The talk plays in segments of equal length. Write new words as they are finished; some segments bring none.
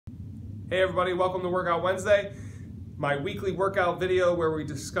Hey everybody, welcome to Workout Wednesday, my weekly workout video where we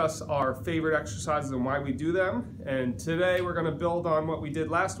discuss our favorite exercises and why we do them. And today we're going to build on what we did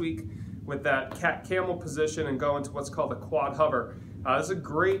last week with that Cat Camel position and go into what's called a quad hover. This is a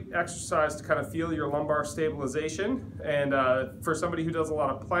great exercise to kind of feel your lumbar stabilization, and for somebody who does a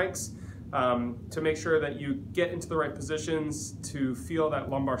lot of planks, to make sure that you get into the right positions to feel that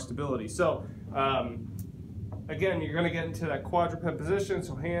lumbar stability. So again, you're going to get into that quadruped position,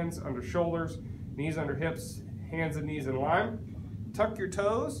 so hands under shoulders, knees under hips, hands and knees in line. Tuck your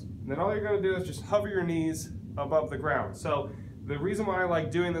toes, and then all you're going to do is just hover your knees above the ground. So the reason why I like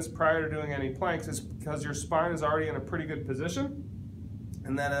doing this prior to doing any planks is because your spine is already in a pretty good position,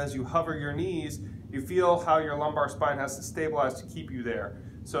 and then as you hover your knees, you feel how your lumbar spine has to stabilize to keep you there.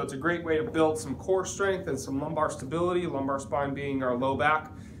 So it's a great way to build some core strength and some lumbar stability, lumbar spine being our low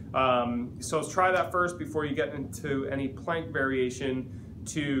back. So let's try that first before you get into any plank variation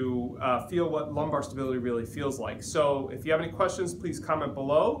to feel what lumbar stability really feels like. So if you have any questions, please comment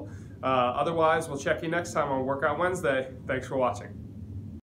below. Otherwise, we'll check you next time on Workout Wednesday. Thanks for watching.